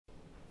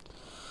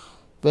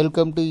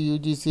Welcome to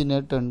UGC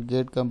Net and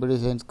GATE Computer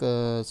Science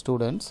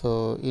students.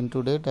 So, in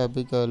today's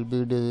topic, I will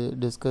be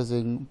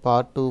discussing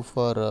part 2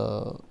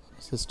 for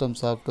system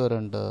software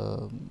and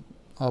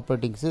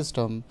operating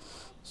system.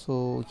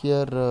 So,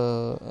 here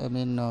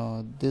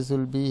this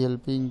will be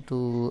helping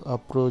to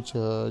approach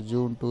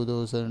June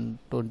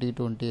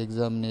 2020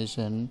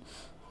 examination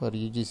for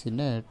UGC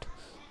Net.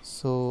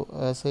 So,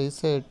 as I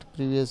said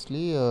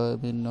previously,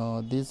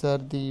 these are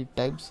the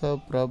types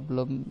of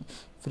problem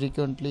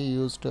frequently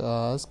used to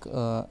ask.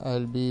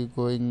 I'll be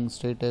going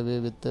straight away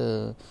with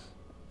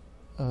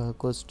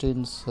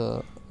questions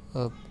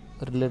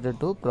related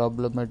to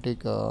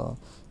problematic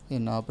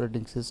in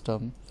operating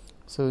system.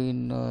 So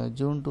in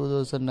June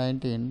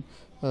 2019,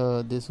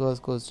 this was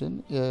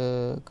question: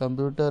 a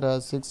computer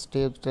has 6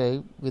 tape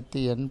drive with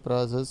the n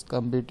process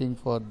competing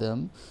for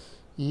them.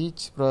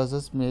 Each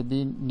process may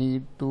be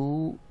need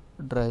 2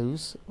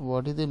 drives.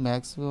 What is the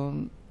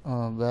maximum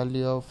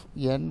value of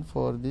n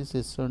for the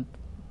system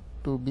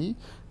to be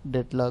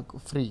deadlock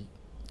free?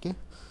 Okay,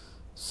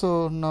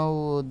 so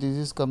now this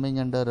is coming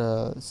under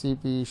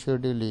CPU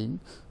scheduling,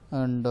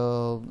 and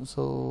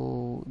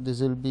so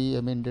this will be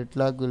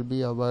deadlock will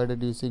be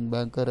avoided using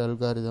banker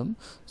algorithm.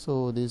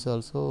 So this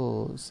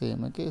also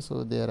same. Okay,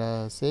 so they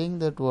are saying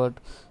that what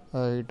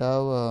it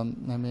have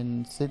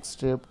 6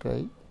 tape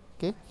drive.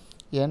 Okay,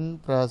 n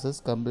process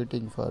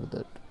computing for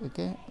that.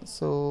 Okay,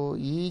 so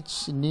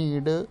each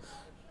need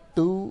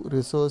 2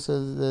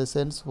 resources. The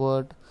sense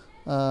what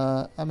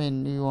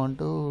you want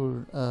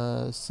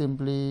to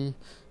simply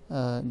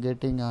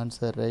getting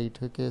answer, right?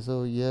 Okay,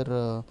 so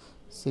here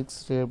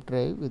 6 tape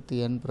drive with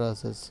the n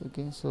process.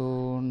 Okay,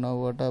 so now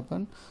what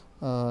happened,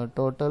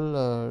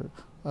 total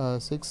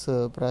 6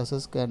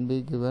 process can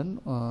be given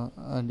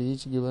and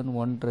each given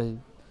 1 drive.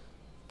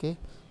 Okay,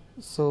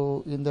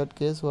 so in that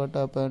case what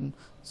happened,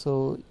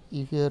 so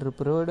if you are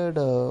provided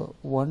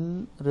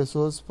one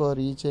resource for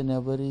each and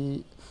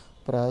every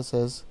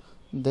process,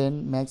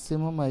 then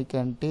maximum I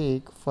can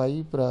take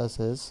 5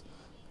 processes.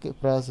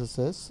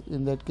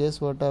 In that case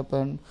what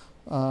happened,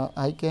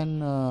 I can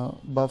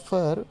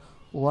buffer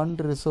one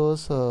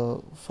resource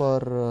for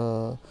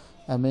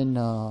doing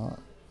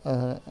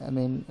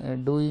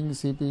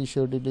CPU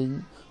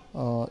scheduling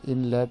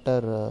in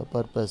later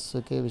purpose.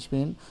 Okay, which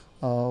means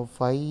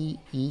 5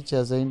 each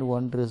assigned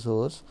one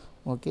resource.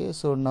 Okay,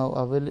 so now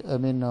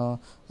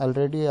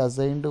already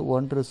assigned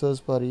one resource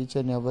for each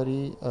and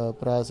every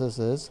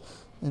processes.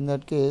 In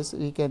that case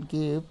we can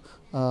keep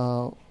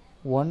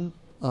one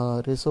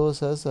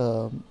resources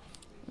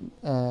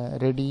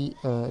readily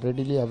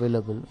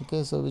available.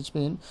 Okay, so which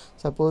means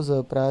suppose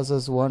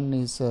process 1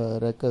 is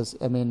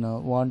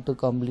want to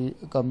complete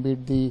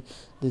the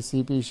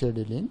CPU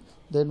scheduling,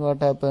 then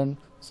what happened,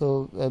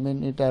 so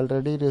it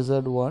already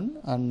reserved 1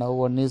 and now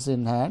 1 is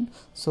in hand,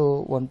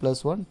 so 1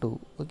 plus 1 2.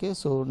 Okay,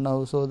 so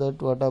now so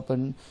that what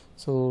happened,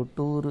 so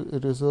 2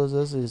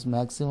 resources is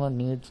maximum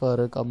need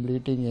for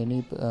completing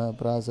any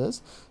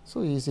process,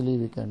 so easily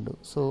we can do.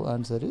 So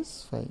answer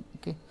is 5.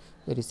 Okay,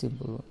 very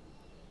simple one.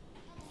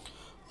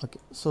 Okay,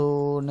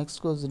 so next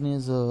question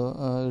is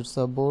it's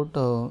about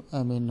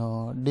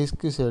disk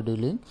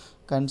scheduling.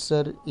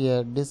 Consider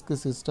a disk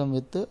system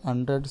with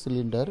 100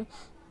 cylinder.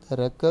 The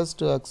request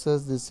to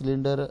access the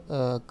cylinder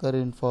occur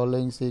in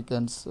following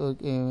sequence.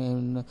 Okay,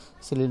 in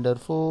cylinder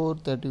 4,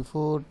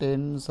 34,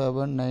 10,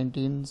 7,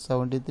 19,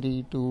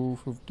 73, 2,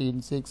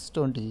 15, 6,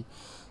 20.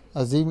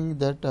 Assuming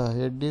that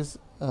head is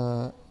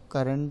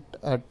current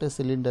at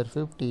cylinder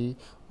 50,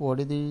 what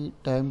is the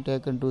time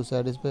taken to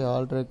satisfy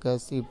all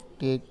requests? If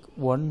take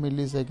 1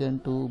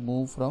 millisecond to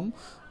move from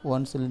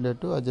one cylinder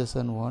to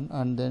adjacent one,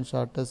 and then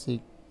shortest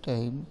seek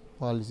time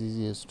policy is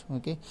used.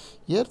 Okay,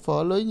 here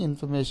following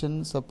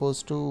information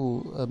supposed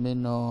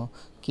to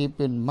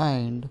keep in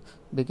mind,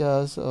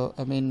 because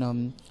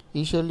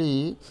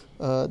usually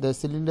the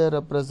cylinder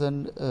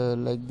represent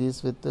like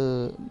this with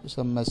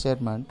some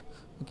measurement.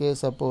 Okay,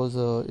 suppose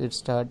it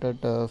start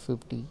at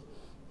 50.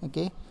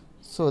 Okay,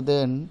 so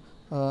then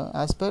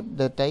as per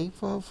the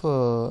type of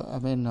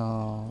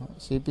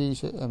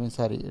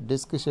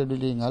disk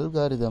scheduling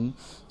algorithm,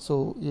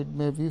 so it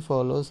may be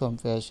follow some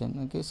fashion.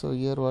 Okay, so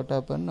here what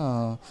happened,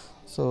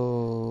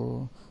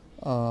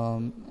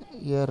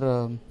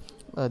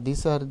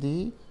 these are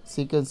the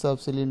sequence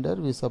of cylinder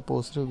we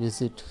supposed to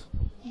visit.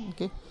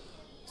 Okay,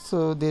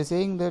 so they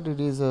saying that it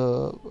is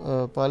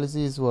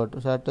policy is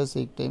what, shortest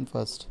seek time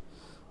first.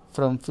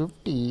 From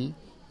 50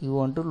 you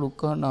want to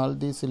look on all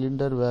the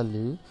cylinder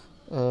value.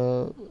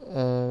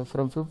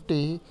 From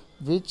 50,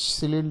 which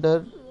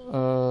cylinder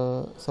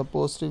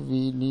supposed to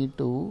we need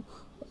to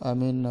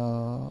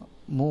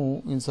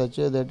move in such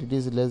a that it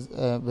is less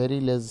very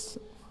less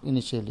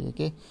initially.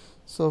 Okay,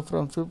 so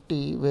from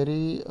 50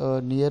 very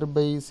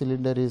nearby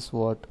cylinder is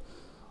what,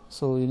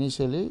 so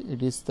initially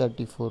it is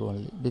 34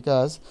 only,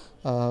 because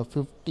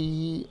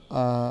 50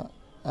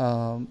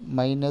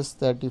 minus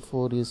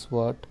 34 is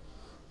what,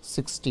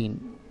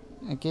 16.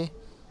 Okay,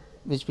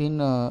 which mean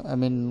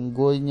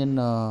going in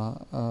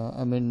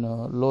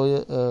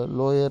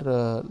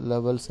lower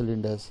level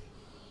cylinders.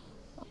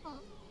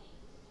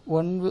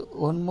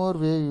 one more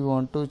way we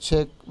want to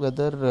check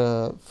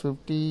whether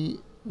 50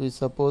 we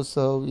suppose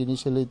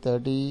initially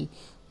 30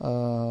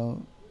 uh,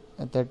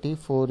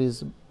 34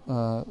 is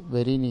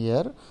very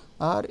near,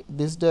 or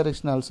this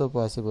direction also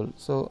possible.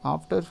 So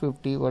after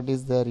 50 what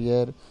is there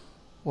here?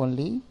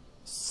 Only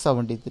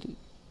 73.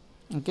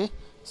 Okay,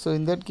 so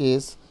in that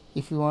case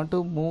if you want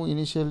to move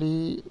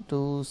initially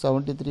to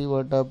 73,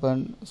 what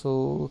happened?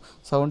 So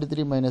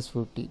 73 minus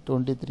 50,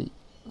 23.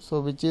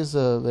 So which is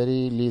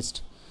very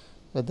least,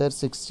 whether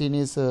 16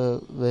 is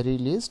very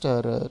least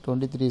or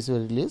 23 is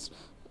very least?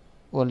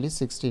 Only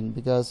 16,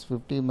 because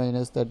 50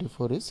 minus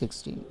 34 is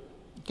 16.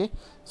 Okay,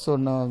 so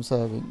now I'm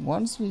solving.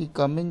 Once we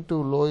coming to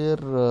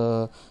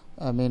lower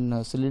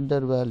cylinder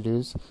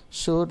values,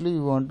 surely we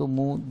want to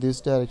move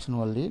this direction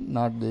only,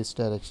 not this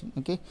direction.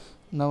 Okay,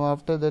 now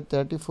after that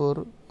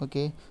 34.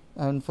 Okay,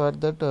 and for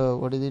that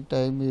what is the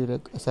time we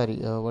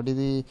what is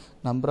the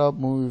number of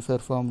move we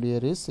performed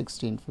here is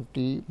 16.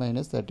 50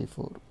 minus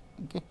 34.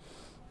 Okay,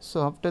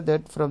 so after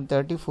that from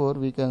 34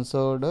 we can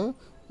solve the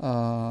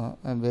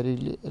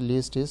very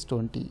least is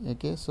 20.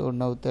 Okay, so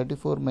now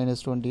 34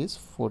 minus 20 is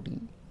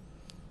 14.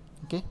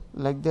 Okay,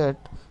 like that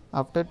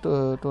after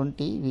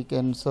 20 we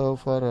can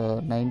solve for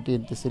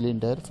 19th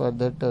cylinder. For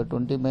that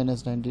 20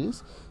 minus 90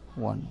 is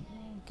 1.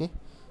 Okay,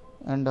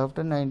 and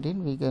after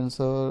 19 we can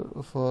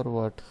solve for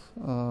what?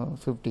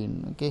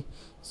 15. Okay,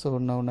 so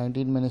now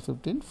 19 minus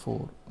 15,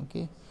 4.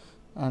 Okay,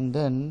 and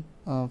then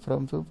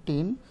from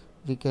 15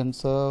 we can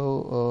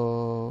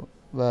solve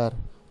where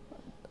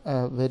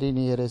very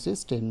nearest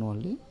is 10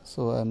 only,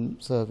 so I'm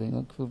solving.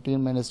 Okay,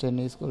 15 minus 10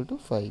 is equal to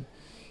 5.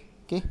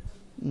 Okay,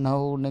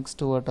 now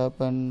next what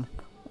happened?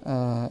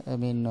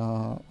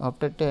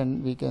 After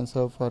 10 we can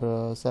solve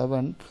for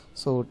 7,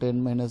 so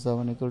 10 minus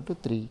 7 equal to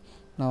 3.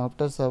 Now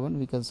after 7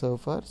 we can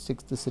solve for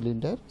 6th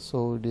cylinder,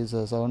 so it is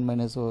 7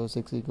 minus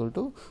 6 equal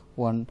to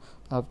 1.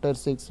 After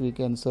 6 we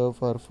can solve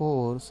for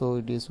 4, so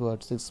it is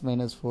what? 6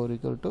 minus 4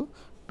 equal to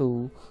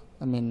 2.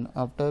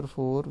 After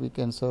 4 we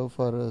can solve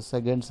for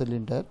second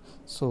cylinder,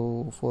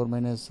 so 4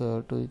 minus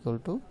 2 equal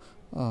to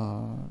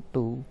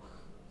 2.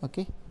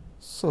 Okay,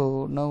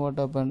 so now what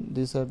happened?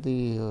 These are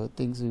the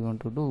things we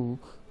want to do.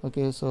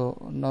 Okay, so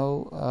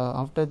now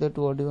after that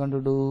what do you want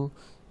to do?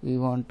 We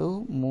want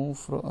to move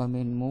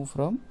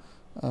from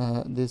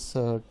this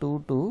 2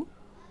 to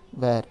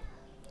where?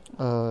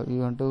 We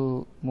want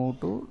to move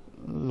to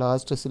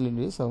last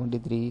cylinder is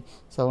 73.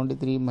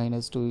 73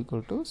 minus 2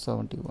 equal to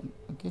 71.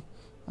 Okay,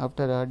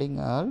 after adding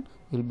all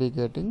we'll be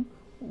getting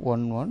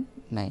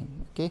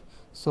 119. Okay,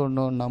 so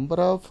now number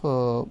of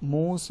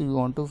moves we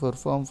want to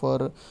perform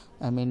for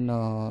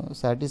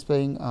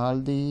satisfying all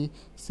the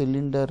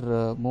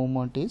cylinder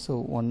movement is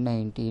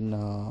 119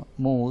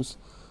 moves,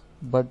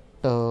 but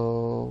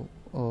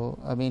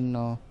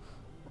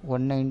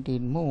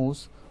 119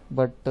 moves,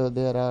 but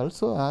they are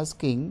also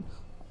asking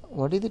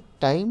what is the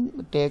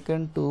time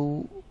taken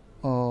to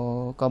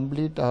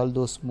complete all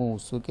those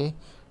moves. Okay,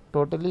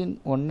 totally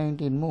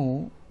 119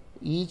 move,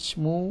 each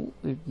move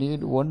it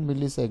need 1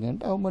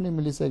 millisecond. How many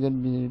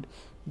millisecond need?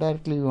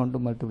 Directly we want to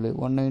multiply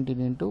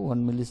 119 into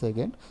 1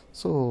 millisecond,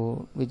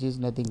 so which is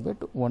nothing but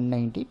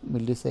 190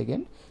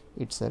 millisecond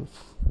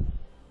itself.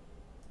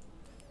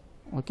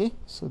 Okay,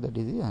 so that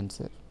is the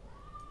answer.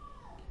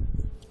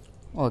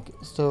 Okay,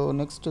 so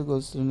next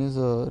question is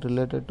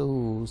related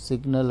to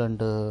signal and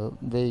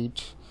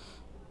weight.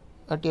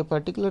 At a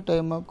particular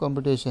time of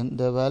computation,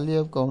 the value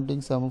of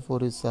counting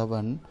semaphore is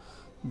 7,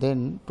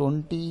 then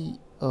 20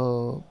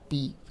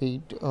 P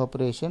weight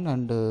operation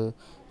and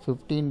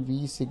 15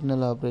 V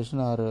signal operation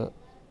are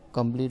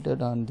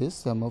completed on this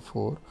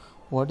semaphore.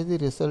 What is the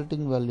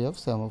resulting value of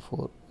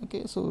semaphore?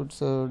 Okay, so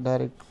it's a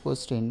direct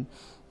question.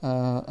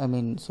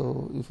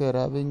 So if you are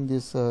having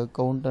this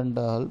count and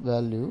all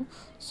value,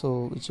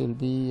 so which will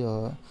be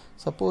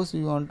suppose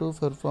you want to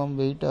perform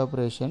weight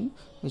operation,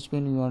 which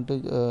means you want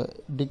to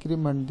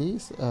decrement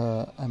this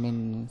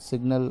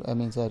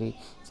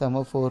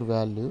semaphore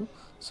value.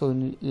 So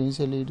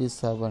initially it is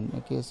 7.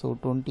 Okay, so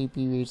 20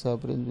 P weights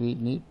operation we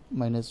need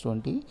minus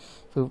 20,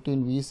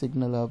 15 V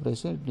signal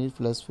operation it needs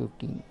plus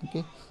 15.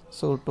 Okay,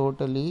 so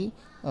totally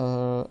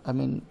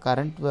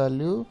current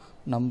value,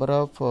 number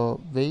of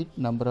weight,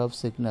 number of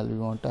signal we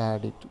want to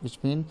add it, which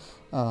means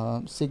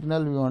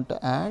signal we want to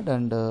add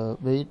and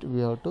weight we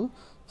have to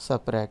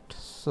subtract.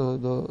 So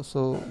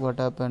what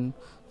happened?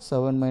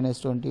 7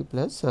 minus 20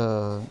 plus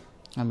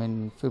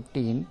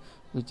 15,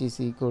 which is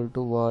equal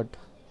to what?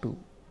 2.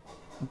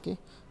 Okay,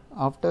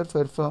 after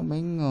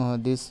performing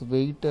this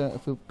weight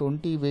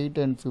 20 weight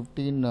and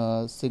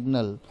 15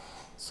 signal,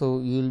 so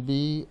you will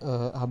be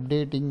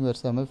updating your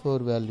semaphore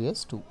value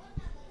as 2.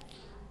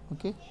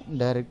 Okay,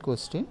 direct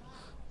question.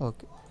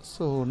 Okay,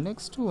 so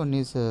next one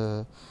is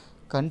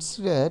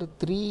consider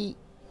 3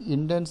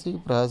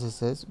 intensive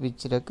processes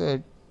which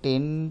require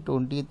 10,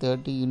 20,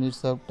 30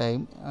 units of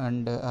time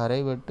and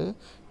arrive at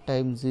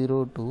time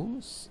 0,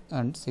 2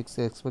 and 6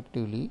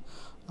 respectively.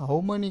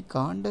 How many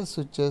context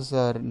switches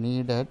are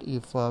needed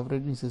if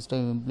operating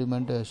system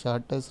implement a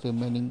shortest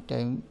remaining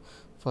time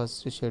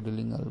first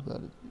scheduling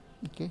algorithm?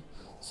 Okay,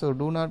 So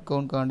do not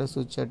count context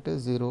switch at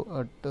 0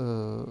 at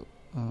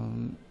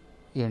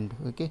end.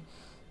 Okay,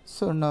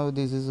 so now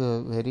this is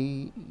a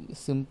very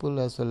simple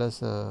as well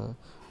as a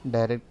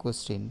direct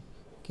question.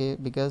 Okay,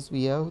 because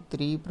we have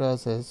three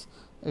process,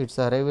 its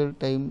arrival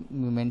time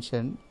we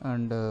mentioned,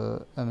 and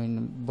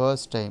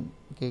burst time.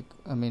 Okay,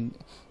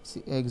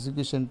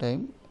 execution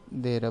time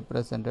they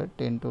represented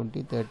 10,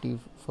 20, 30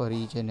 for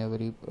each and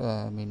every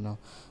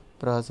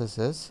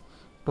processes.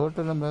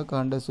 Total number of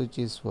context switch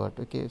is what?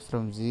 Okay,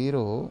 from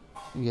 0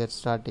 we are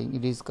starting,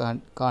 it is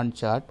Gantt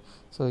chart.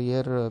 So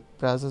here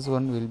process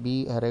 1 will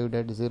be arrived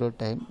at 0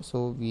 time,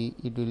 so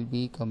it will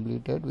be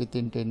completed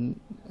within 10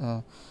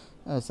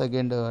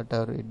 second,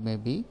 whatever it may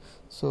be.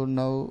 So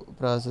now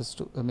process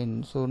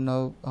 2, so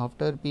now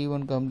after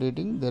P1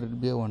 completing there will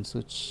be a one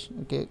switch.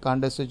 Okay,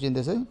 context switch in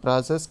the sense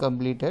process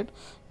completed.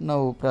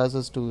 Now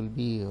process 2 will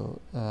be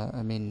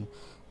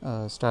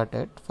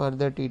started. For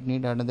that it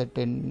need another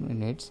 10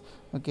 minutes.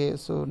 Okay,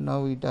 so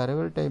now it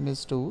arrival time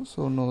is 2,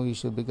 so no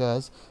issue,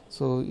 because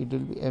so it will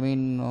be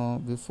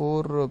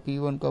before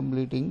P1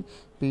 completing,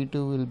 P2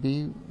 will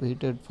be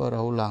waited for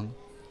how long?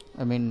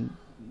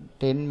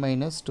 10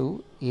 minus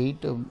 2,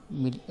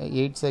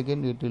 8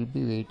 second it will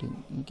be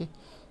waiting. Okay,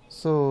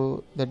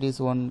 so that is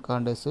one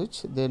context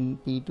switch. Then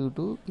P2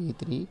 to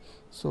P3,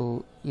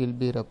 so will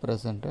be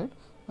represented.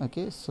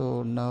 Okay,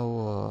 so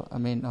now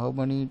how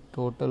many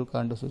total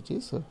context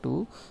switches?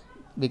 2,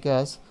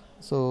 because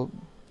so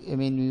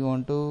we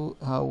want to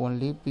have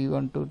only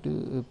P1 to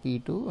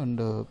P2 and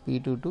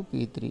P2 to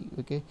P3.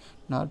 Okay,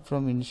 not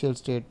from initial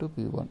state to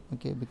P1.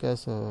 Okay,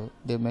 because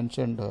they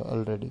mentioned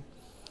already.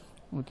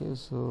 Okay,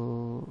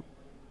 so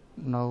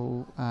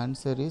now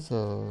answer is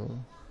 2.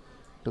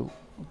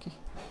 Okay.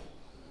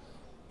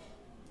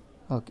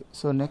 Okay,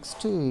 so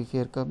next, if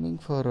you are coming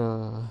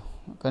for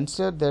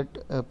consider that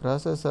a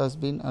process has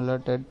been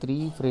allotted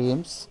 3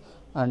 frames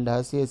and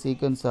has a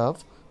sequence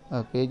of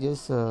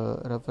pages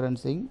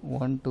referencing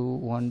 1, 2,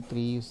 1,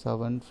 3,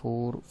 7,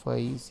 4,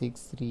 5,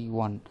 6, 3,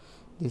 1.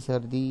 These are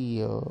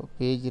the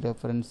page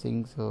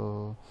referencing.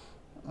 So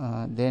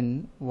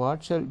then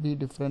what shall be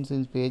difference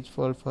in page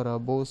fault for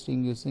above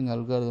string using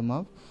algorithm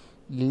of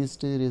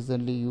least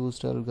recently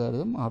used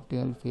algorithm,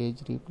 optimal page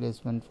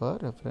replacement for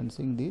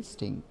referencing the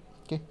string.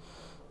 Okay,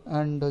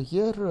 and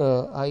here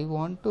I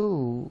want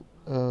to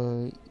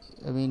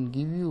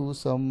give you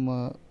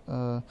some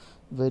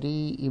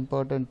very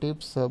important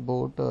tips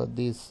about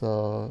this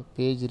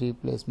page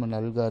replacement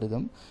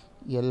algorithm,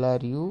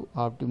 LRU,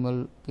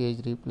 optimal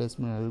page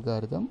replacement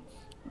algorithm,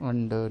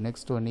 and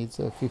next one is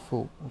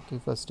FIFO. Okay,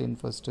 first in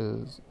first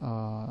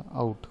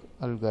out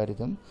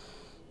algorithm.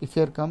 If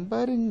you are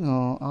comparing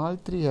all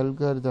three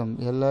algorithm,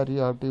 LRU,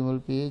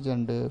 optimal page,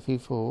 and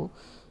FIFO,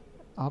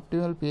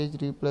 optimal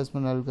page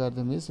replacement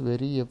algorithm is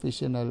very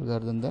efficient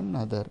algorithm than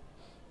other.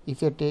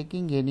 If you are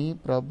taking any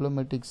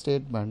problematic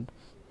statement,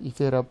 if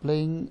you are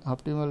applying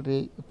optimal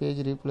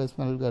page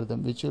replacement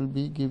algorithm, which will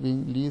be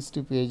giving least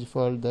page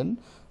fault than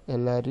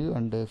LRU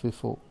and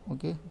FIFO.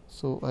 Okay,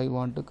 so I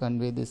want to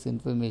convey this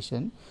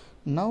information.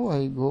 Now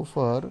I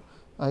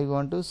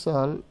want to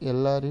solve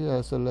LRU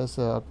as well as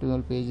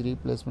optimal page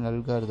replacement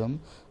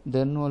algorithm,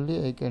 then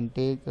only I can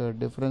take a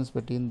difference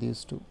between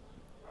these two.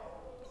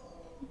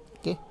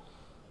 Okay,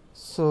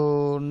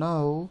 so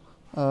now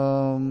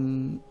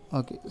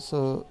okay,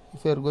 so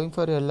if you are going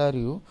for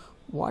LRU,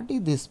 what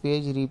is this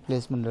page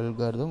replacement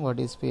algorithm? What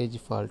is page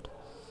fault?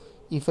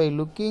 If I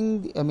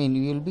looking,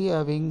 we will be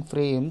having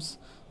frames,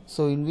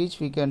 so in which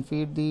we can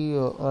feed the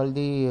all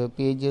the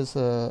pages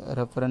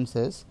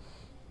references.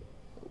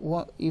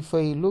 If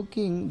I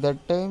looking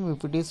that time,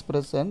 if it is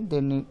present,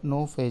 then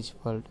no page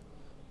fault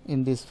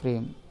in this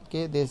frame.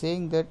 Okay, they are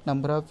saying that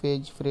number of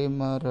page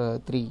frame are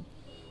 3.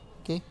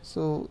 Okay,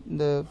 so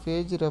the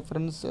page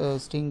reference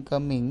string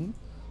coming.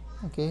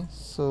 Okay,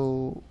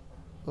 so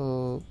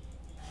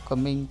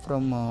coming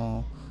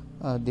from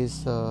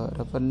this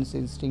reference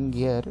string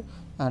here,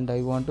 and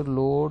I want to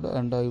load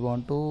and I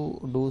want to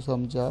do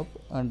some job,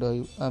 and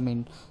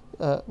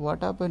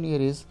what happen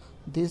here is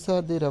these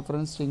are the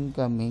reference string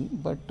coming,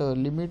 but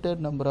limited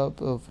number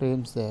of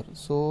frames there,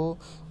 so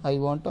I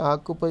want to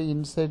occupy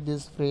inside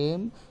this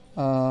frame,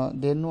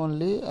 then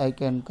only I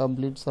can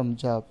complete some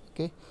job.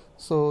 Okay,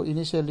 so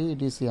initially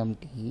it is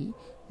empty.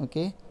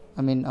 Okay,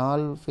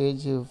 all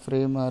page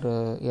frame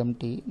are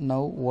empty.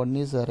 Now one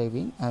is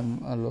arriving, I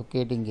am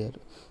locating here,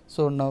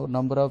 so now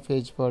number of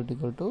page fault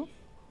equal to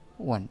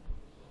 1.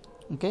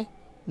 Okay,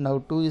 now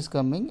 2 is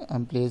coming, I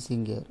am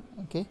placing here.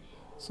 Okay,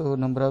 so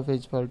number of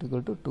page fault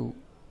equal to 2,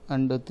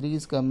 and 3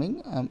 is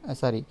coming,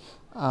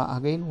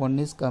 again 1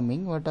 is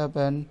coming. What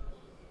happened?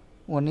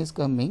 1 is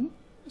coming,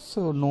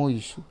 so no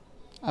issue,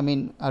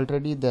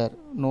 already there,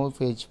 no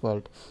page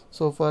fault,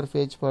 so for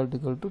page fault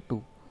equal to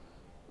 2.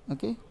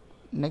 Okay,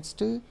 next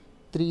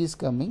 3 is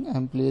coming, I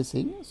am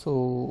placing,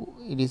 so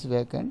it is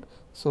vacant,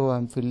 so I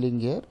am filling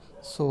here,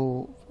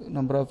 so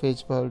number of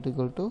page fault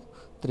equal to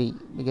 3,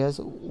 because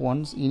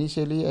once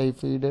initially I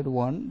feeded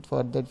 1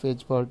 for that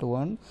page fault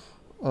 1,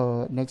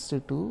 next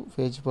to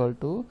fetch fault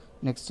 2,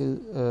 next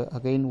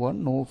again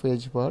 1, no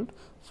fetch fault,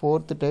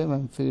 fourth time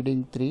I'm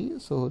feeding 3,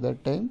 so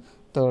that time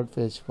third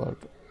fetch fault.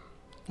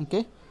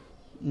 Okay,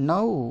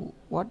 now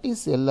what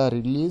is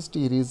LR, least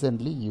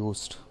recently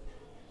used?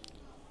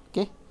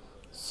 Okay,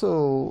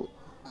 so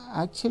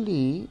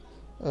actually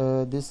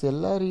this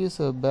LR is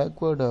a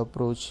backward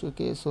approach.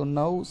 Okay, so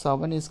now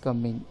 7 is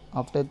coming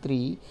after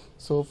 3,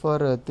 so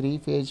for 3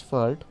 phase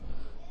fault,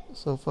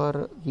 so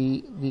far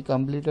we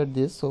completed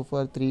this, so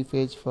far 3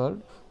 phase fault,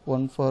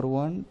 1 for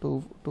 1,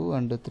 2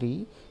 and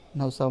 3,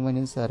 now 7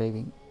 is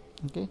arriving.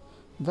 Okay,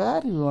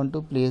 where you want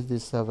to place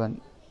this 7,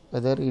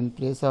 whether in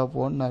place of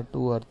 1 or 2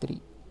 or 3.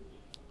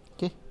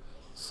 Okay,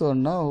 so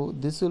now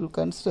this will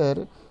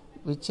consider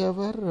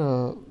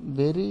whichever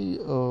very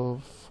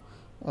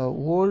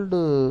old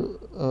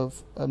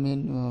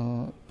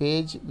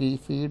page we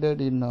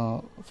feeded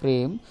in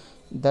frame,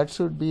 that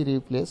should be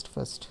replaced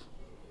first.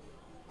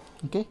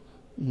 Okay,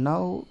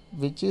 now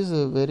which is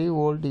very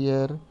old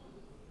here,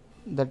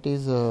 that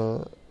is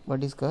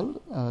what is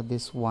called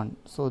this one,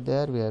 so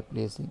there we are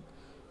placing.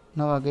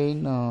 Now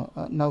again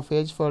now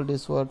fetch fault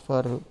is what,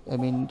 for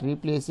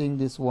replacing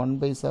this 1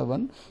 by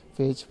 7,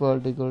 fetch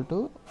fault equal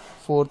to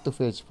fourth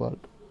fetch fault.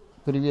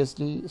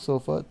 Previously so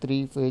far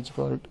 3 fetch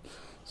fault,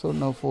 so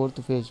now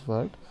fourth fetch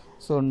fault,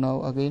 so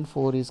now again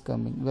 4 is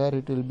coming, where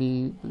it will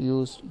be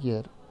used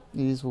here,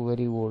 it is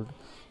very old,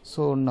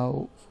 so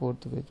now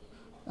fourth fetch.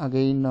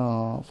 Again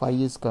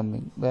 5 is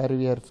coming, where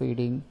we are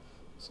feeding,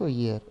 so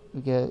here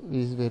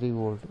is very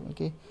old.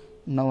 Okay,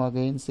 now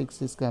again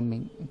 6 is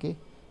coming. Okay,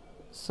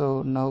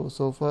 so now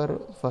so far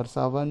for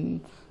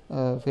 7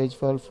 fetch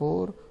fault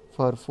 4,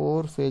 for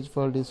 4 fetch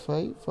fault is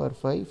 5, for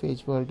 5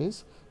 fetch fault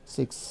is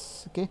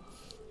 6. Okay,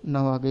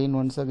 now again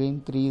once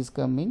again 3 is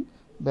coming,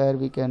 where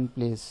we can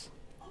place,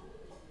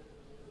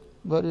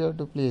 where you have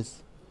to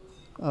place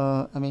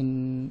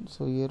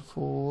so here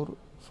 4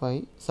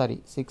 5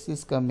 sorry 6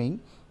 is coming,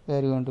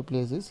 where you want to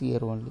place is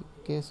here only.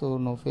 Okay, so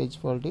now fetch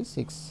fault is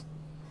 6.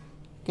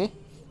 Okay,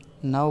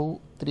 now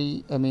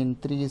 3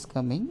 is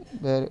coming,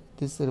 where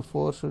this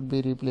 4 should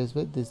be replaced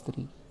by this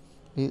 3,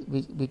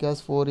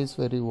 because 4 is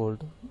very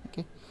old.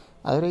 Okay,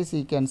 otherwise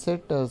you can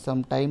set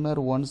some timer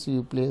once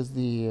you place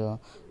the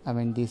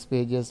these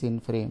pages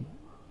in frame.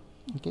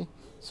 Okay,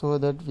 so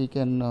that we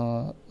can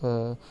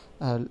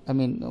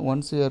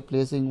once you are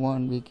placing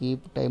 1, we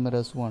keep timer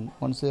as 1,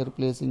 once you are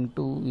placing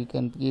 2, we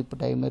can keep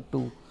timer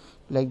 2,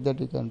 like that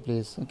you can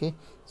place. Okay,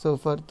 so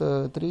for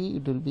the 3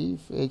 it will be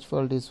fetch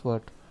fault is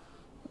what,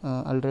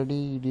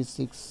 already it is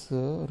 6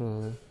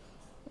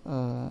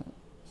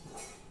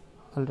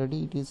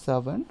 already it is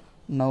 7,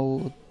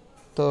 now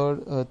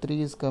third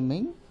 3 is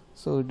coming,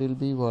 so it will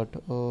be what,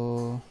 it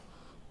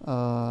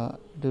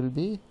will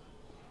be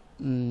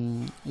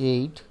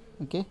 8.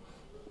 Okay,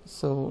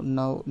 so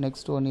now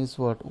next one is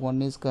what,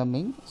 1 is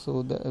coming,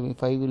 so the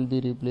 5 will be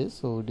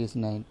replaced, so it is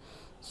 9.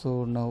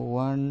 So now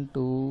 1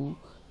 2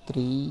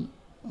 3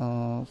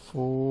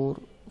 4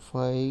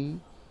 5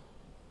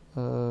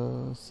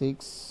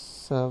 6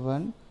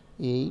 7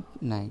 8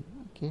 9.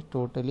 Okay,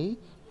 totally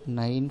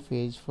 9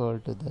 phase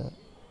fault there.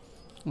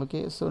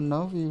 Okay, so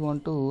now we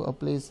want to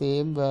apply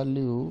same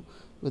value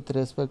with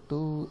respect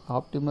to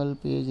optimal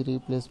page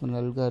replacement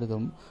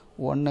algorithm.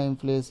 1 I am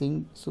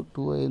placing, so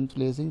 2 I am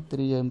placing,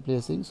 3 I am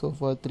placing, so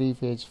for 3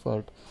 phase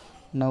fault.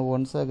 Now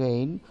once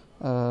again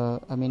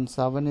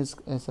 7 is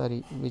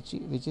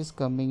which is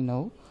coming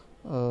now,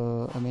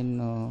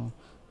 1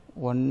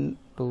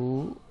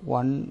 2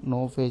 1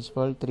 no fetch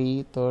fault,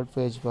 3 third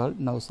fetch fault,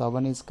 now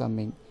 7 is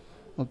coming.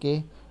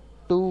 Okay,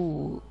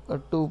 to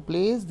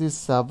place this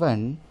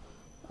 7,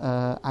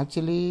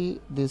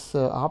 actually this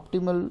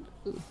optimal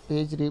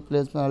page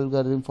replacement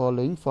algorithm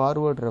following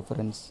forward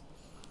reference.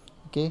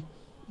 Okay,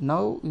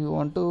 now you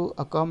want to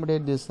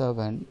accommodate this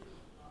 7,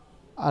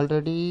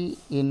 already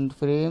in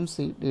frames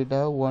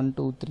data 1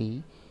 2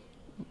 3,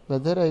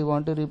 whether I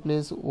want to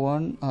replace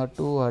 1 or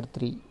 2 or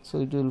 3,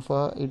 so it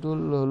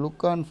will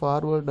look on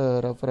forward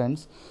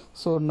reference.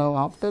 So now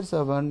after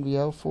 7 we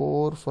have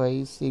 4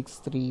 5 6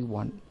 3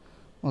 1.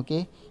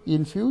 Okay,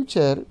 in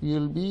future you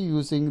will be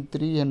using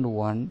 3 and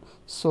 1,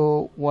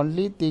 so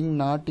only thing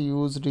not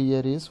used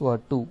here is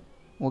what, 2.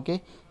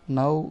 Okay,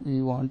 now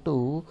we want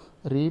to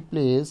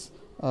replace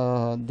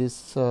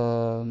this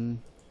 2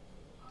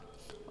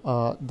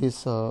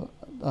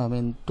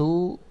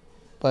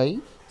 by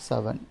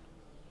 7.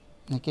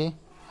 Okay,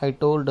 I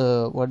told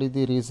what is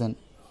the reason.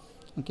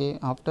 Okay,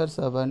 after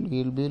 7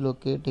 we will be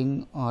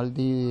locating all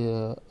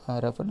the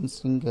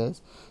reference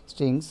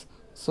strings,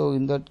 so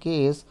in that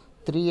case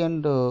 3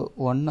 and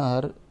 1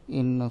 are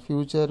in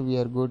future we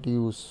are going to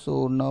use.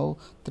 So now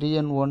 3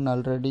 and 1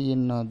 already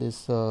in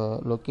this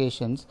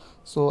locations,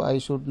 so I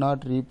should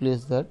not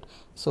replace that,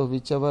 so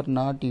whichever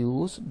not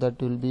used,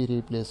 that will be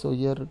replaced. So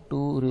here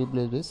 2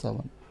 replaced with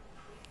 7.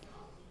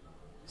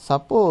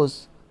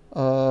 Suppose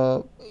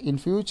in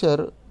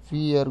future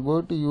we are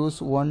going to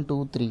use 1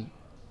 2 3,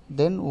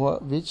 then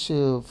which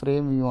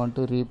frame we want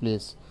to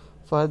replace,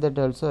 for that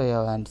also I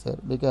have answer,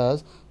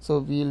 because so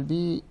we will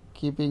be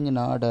keeping in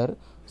order.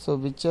 So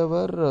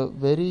whichever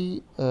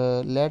very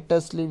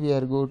latestly we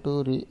are going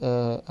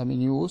to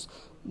use,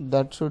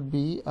 that should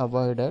be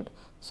avoided.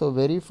 So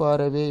very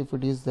far away if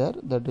it is there,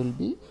 that will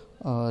be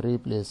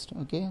replaced.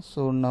 Okay,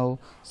 so now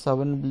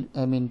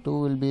 2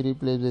 will be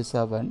replaced by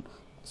 7.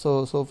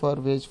 So far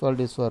page fault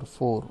is for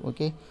 4.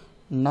 Okay,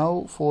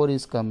 now 4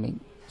 is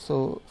coming,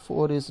 so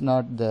 4 is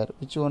not there.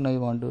 Which one I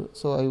want to?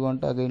 So I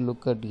want to again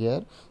look at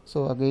here.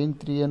 So again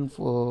 3 and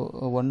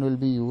 1 will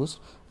be used.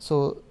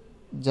 So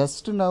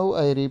just now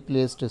I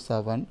replaced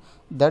 7.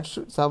 That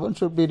 7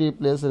 should be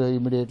replaced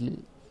immediately.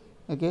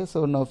 Okay,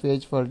 so now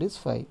page fault is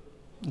 5.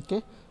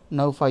 Okay,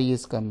 now 5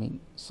 is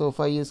coming. So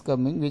 5 is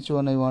coming. Which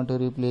one I want to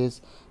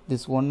replace?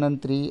 This 1 and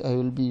 3 I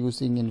will be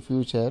using in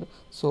future.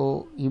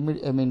 So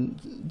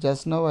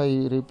just now I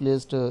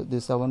replaced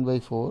this 7 by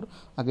 4.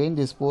 Again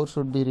this 4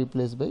 should be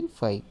replaced by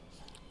 5.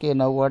 Okay,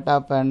 now what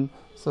happened?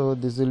 So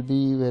this will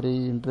be very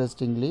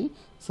interestingly.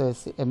 So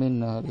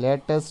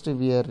latest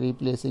we are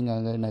replacing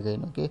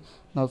again. Okay,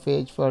 now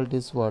page fault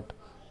is what?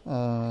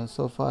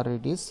 So far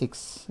it is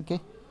 6. Okay,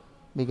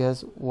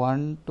 because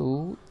 1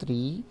 2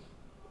 3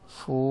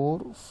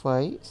 4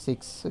 5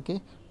 6.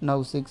 Okay,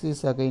 now 6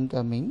 is again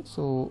coming.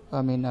 So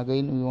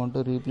again we want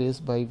to replace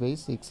by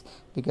 6,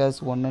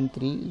 because 1 and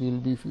 3 will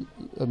be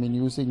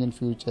using in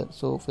future.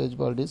 So page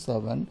fault is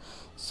 7.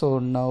 So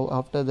now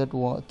after that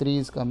 3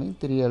 is coming,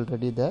 3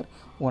 already there.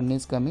 1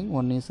 is coming,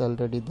 1 is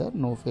already there,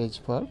 no page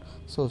fault.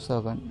 So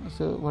 7.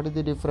 So what is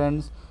the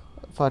difference?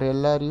 For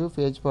LRU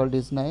page fault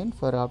is 9.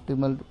 For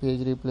optimal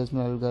page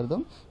replacement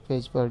algorithm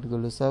page fault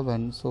equal to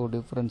 7. So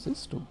difference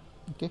is 2.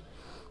 Okay,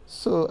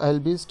 so I'll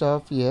be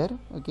stop here.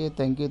 Okay,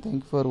 thank you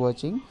for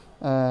watching.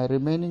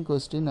 Remaining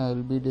question I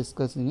will be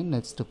discussing in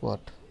next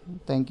part.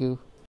 Thank you.